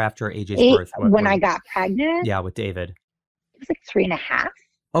 how far after AJ's birth? When I got pregnant? Yeah, with David. It was like 3.5.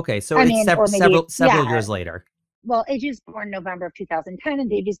 Okay, so it's several years later. Well, AJ's born November of 2010 and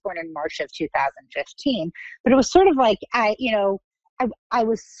David's born in March of 2015. But it was sort of like, I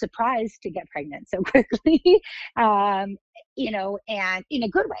was surprised to get pregnant so quickly, and in a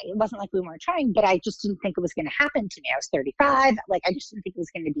good way. It wasn't like we weren't trying, but I just didn't think it was going to happen to me. I was 35. Like, I just didn't think it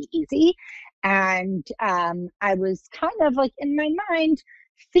was going to be easy. And I was kind of like in my mind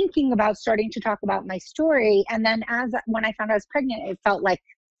thinking about starting to talk about my story. And then when I found I was pregnant, it felt like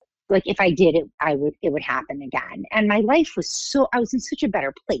if I did it, it would happen again. And my life was I was in such a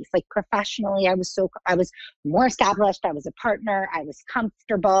better place. Like professionally, I was more established. I was a partner. I was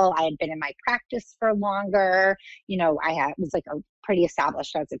comfortable. I had been in my practice for longer. Was like pretty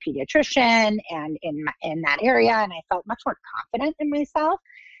established as a pediatrician and in that area. And I felt much more confident in myself,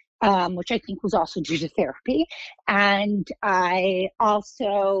 which I think was also due to therapy. And I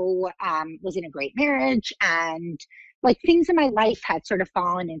also was in a great marriage, and like things in my life had sort of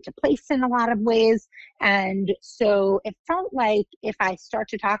fallen into place in a lot of ways. And so it felt like if I start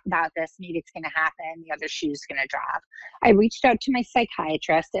to talk about this, maybe it's going to happen. The other shoe's going to drop. I reached out to my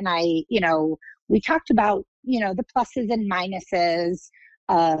psychiatrist, and we talked about, the pluses and minuses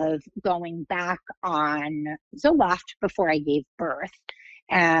of going back on Zoloft before I gave birth.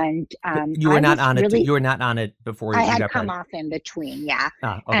 And you were not on it. You were not on it before you got pregnant. I had come off in between, yeah.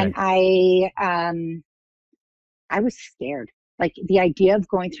 Okay. And I was scared. like the idea of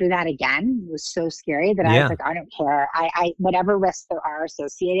going through that again was so scary that I was Yeah. like, I don't care. I whatever risks there are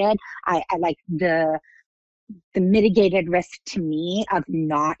associated, I like the mitigated risk to me of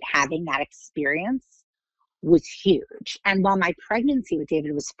not having that experience was huge. And while my pregnancy with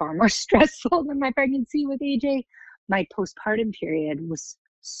David was far more stressful than my pregnancy with AJ, my postpartum period was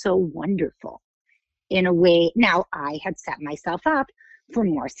so wonderful in a way. Now, I had set myself up for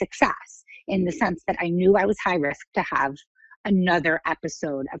more success in the sense that I knew I was high risk to have another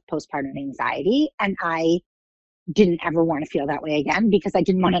episode of postpartum anxiety. And I didn't ever want to feel that way again because I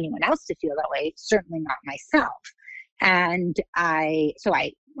didn't want anyone else to feel that way, certainly not myself. And so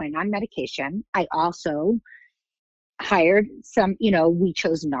I went on medication. I also hired some, we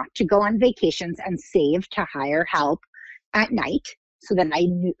chose not to go on vacations and save to hire help at night so that I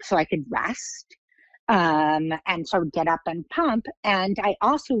knew, so I could rest. And so I would get up and pump. And I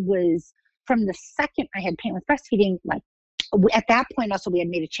also was, from the second I had pain with breastfeeding, like at that point also we had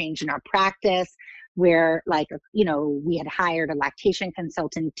made a change in our practice where we had hired a lactation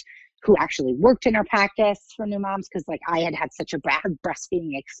consultant who actually worked in our practice for new moms because like I had had such a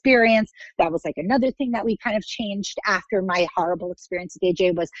breastfeeding experience. That was like another thing that we kind of changed after my horrible experience with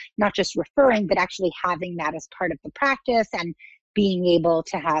AJ was not just referring, but actually having that as part of the practice and being able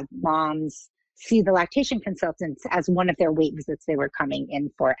to have moms see the lactation consultants as one of their wait visits they were coming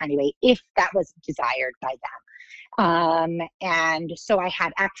in for anyway, if that was desired by them. And so I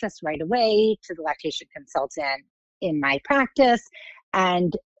had access right away to the lactation consultant in my practice.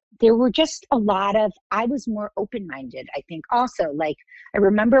 And there were just I was more open-minded, I think also. Like I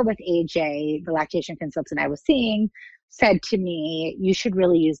remember with AJ, the lactation consultant I was seeing said to me, you should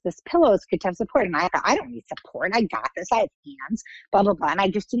really use this pillow. It's good to have support. And I thought, I don't need support. I got this. I have hands, blah, blah, blah. And I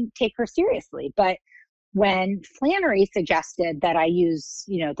just didn't take her seriously. But when Flannery suggested that I use,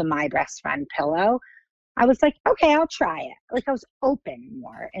 the My Breast Friend pillow, I was like, okay, I'll try it. Like I was open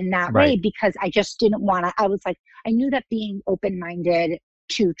more in that way because I just didn't want to, I was like, I knew that being open-minded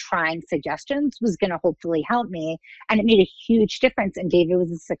to trying suggestions was going to hopefully help me. And it made a huge difference. And David was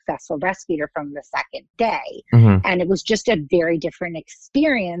a successful breastfeeder from the second day. Mm-hmm. And it was just a very different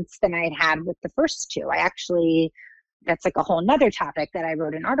experience than I had with the first two. That's like a whole nother topic that I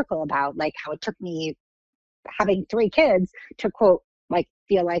wrote an article about, like how it took me having 3 kids to quote, like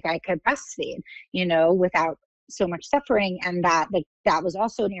feel like I could breastfeed, without so much suffering. And that was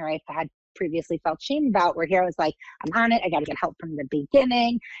also an area I had previously felt shame about, where here I was like, I'm on it. I got to get help from the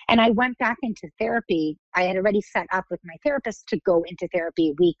beginning. And I went back into therapy. I had already set up with my therapist to go into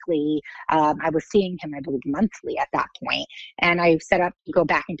therapy weekly. I was seeing him, I believe, monthly at that point. And I set up to go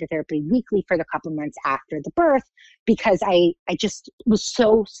back into therapy weekly for the couple months after the birth, because I just was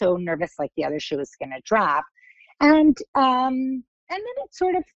so nervous, like the other shoe was going to drop. And then it's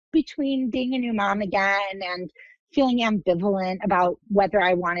sort of between being a new mom again and feeling ambivalent about whether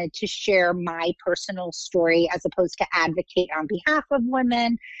I wanted to share my personal story as opposed to advocate on behalf of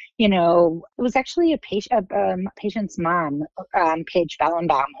women. It was actually a patient's mom, Paige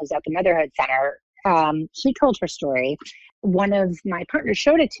Bellenbaum, who's at the Motherhood Center. She told her story. One of my partners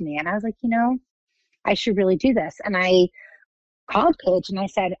showed it to me, and I was like, I should really do this. And I called Paige and I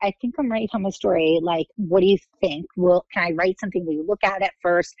said, I think I'm ready to tell my story. Like, what do you think? Can I write something? Will you look at it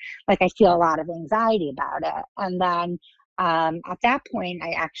first? Like, I feel a lot of anxiety about it. And then at that point,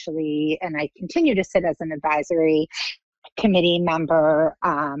 I continue to sit as an advisory committee member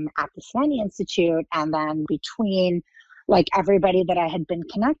at the Selene Institute. And then between like everybody that I had been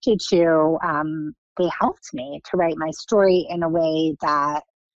connected to, they helped me to write my story in a way that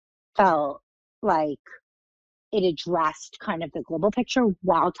felt like it addressed kind of the global picture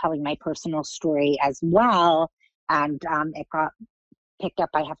while telling my personal story as well. And it got picked up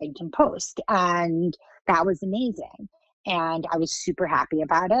by Huffington Post. And that was amazing. And I was super happy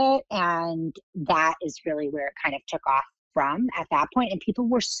about it. And that is really where it kind of took off from at that point. And people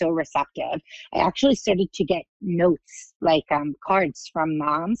were so receptive. I actually started to get notes, like cards from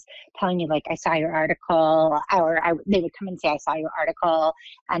moms telling me, like, I saw your article, or they would come and say, I saw your article.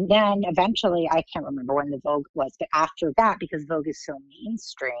 And then eventually, I can't remember when the Vogue was, but after that, because Vogue is so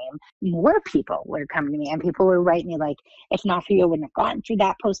mainstream, more people would come to me and people would write me like, if not for you, I wouldn't have gone through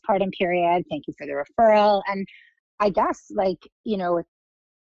that postpartum period. Thank you for the referral. And I guess, like,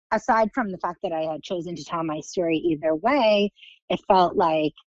 aside from the fact that I had chosen to tell my story either way, it felt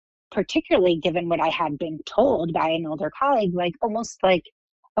like, particularly given what I had been told by an older colleague, like almost like,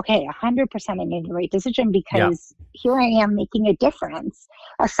 okay, 100% I made the right decision because here I am making a difference,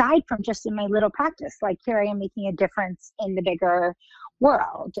 aside from just in my little practice. Like, here I am making a difference in the bigger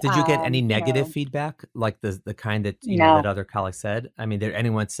world. Did you get any negative feedback, like the kind that know that other colleagues said? I mean, did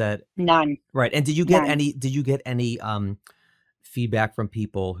anyone said none? Right, and did you get any feedback from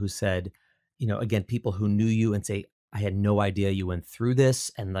people who said, again, people who knew you and say, I had no idea you went through this,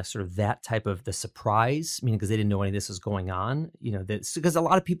 and like sort of that type of the surprise, meaning because they didn't know any of this was going on, because a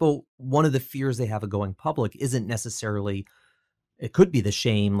lot of people, one of the fears they have of going public isn't necessarily, it could be the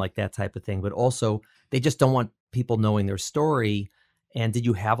shame, like that type of thing, but also they just don't want people knowing their story. And did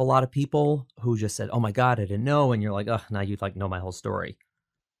you have a lot of people who just said, oh my God, I didn't know? And you're like, oh, now you'd like know my whole story.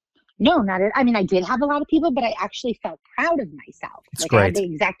 No, not at, I mean, I did have a lot of people, but I actually felt proud of myself. It's like great. I had the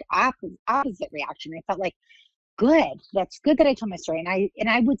exact opposite reaction. I felt like, good. That's good that I told my story. And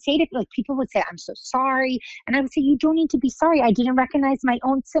I would say to, like, people would say, I'm so sorry. And I would say, you don't need to be sorry. I didn't recognize my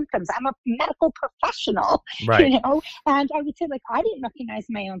own symptoms. I'm a medical professional, right. And I would say, like, I didn't recognize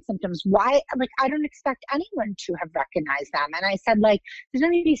my own symptoms. Why? Like, I don't expect anyone to have recognized them. And I said, like, there's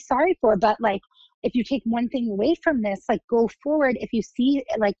nothing to be sorry for, but like, if you take one thing away from this, like, go forward. If you see,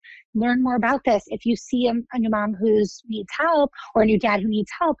 like, learn more about this. If you see a new mom who needs help or a new dad who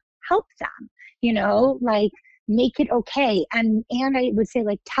needs help them, like, make it okay. And I would say,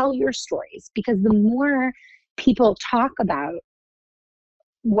 like, tell your stories, because the more people talk about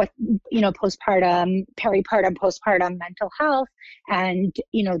what, postpartum, peripartum, postpartum mental health and,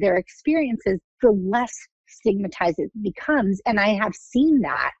 their experiences, the less stigmatized it becomes. And I have seen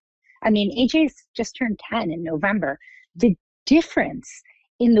that. I mean, AJ's just turned 10 in November. The difference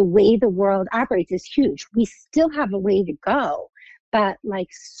in the way the world operates is huge. We still have a way to go. But like,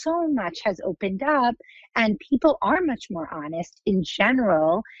 so much has opened up, and people are much more honest in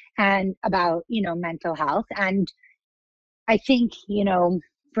general and about, mental health. And I think,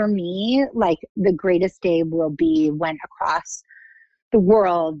 for me, like, the greatest day will be when across the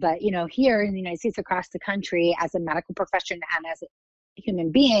world, but, here in the United States, across the country, as a medical profession and as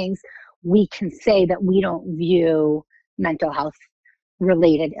human beings, we can say that we don't view mental health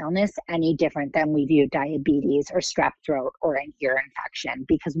related illness any different than we view diabetes or strep throat or an ear infection.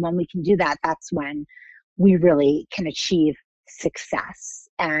 Because when we can do that, that's when we really can achieve success.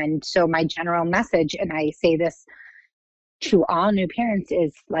 And so my general message, and I say this to all new parents,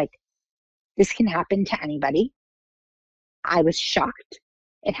 is like, this can happen to anybody. I was shocked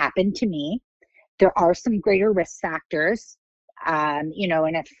it happened to me. There are some greater risk factors, and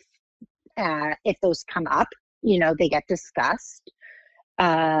if those come up, they get discussed.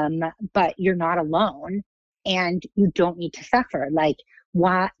 But you're not alone, and you don't need to suffer. Like,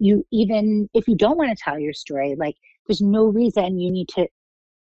 even if you don't want to tell your story, like, there's no reason you need to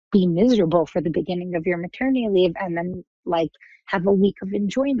be miserable for the beginning of your maternity leave and then, like, have a week of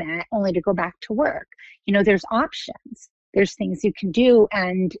enjoyment only to go back to work. There's options, there's things you can do,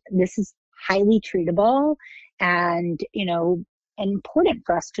 and this is highly treatable and, important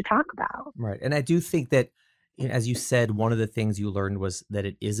for us to talk about. Right. And I do think that, as you said, one of the things you learned was that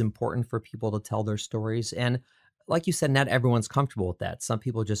it is important for people to tell their stories. And like you said, not everyone's comfortable with that. Some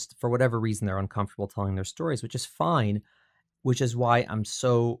people just, for whatever reason, they're uncomfortable telling their stories, which is fine, which is why I'm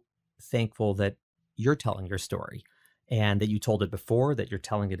so thankful that you're telling your story and that you told it before, that you're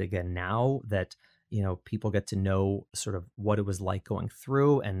telling it again now, that, people get to know sort of what it was like going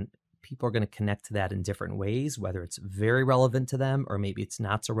through, and people are going to connect to that in different ways, whether it's very relevant to them or maybe it's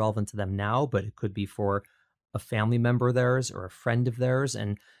not so relevant to them now, but it could be for a family member of theirs or a friend of theirs.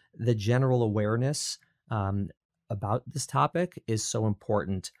 And the general awareness about this topic is so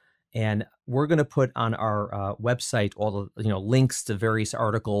important. And we're going to put on our website all the links to various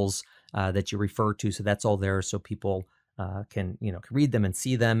articles that you refer to. So that's all there, so people can read them and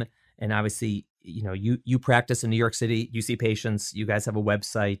see them. And obviously, you practice in New York City. You see patients. You guys have a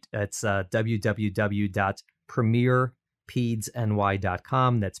website. It's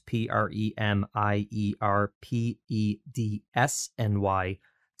www.premierpedsny.com. That's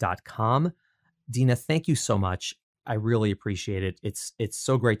PREMIERPEDSNY.com. Deena, thank you so much. I really appreciate it. It's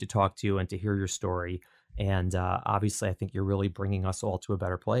so great to talk to you and to hear your story. And obviously, I think you're really bringing us all to a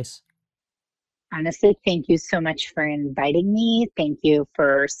better place. Honestly, thank you so much for inviting me. Thank you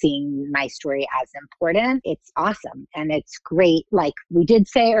for seeing my story as important. It's awesome. And it's great. Like we did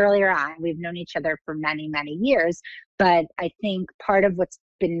say earlier on, we've known each other for many, many years. But I think part of what's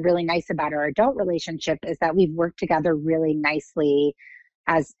been really nice about our adult relationship is that we've worked together really nicely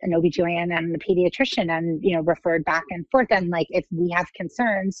as an OBGYN and a pediatrician, and, referred back and forth. And like, if we have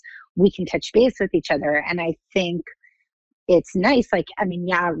concerns, we can touch base with each other. And I think it's nice. Like, I mean,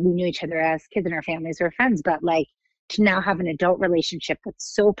 yeah, we knew each other as kids and our families were friends, but like, to now have an adult relationship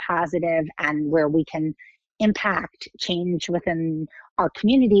that's so positive and where we can impact change within our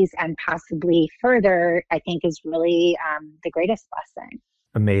communities and possibly further, I think is really the greatest blessing.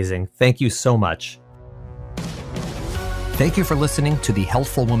 Amazing. Thank you so much. Thank you for listening to the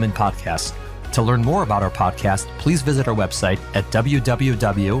Healthful Woman podcast. To learn more about our podcast, please visit our website at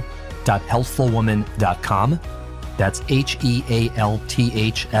www.healthfulwoman.com. That's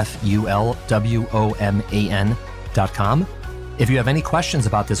HEALTHFULWOMAN.com. If you have any questions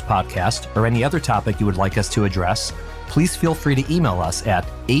about this podcast or any other topic you would like us to address, please feel free to email us at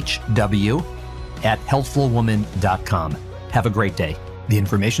hw@healthfulwoman.com. Have a great day. The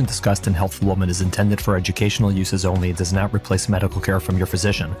information discussed in Healthful Woman is intended for educational uses only and does not replace medical care from your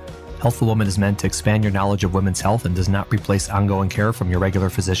physician. Healthful Woman is meant to expand your knowledge of women's health and does not replace ongoing care from your regular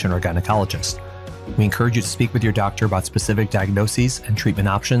physician or gynecologist. We encourage you to speak with your doctor about specific diagnoses and treatment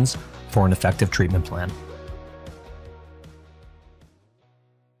options for an effective treatment plan.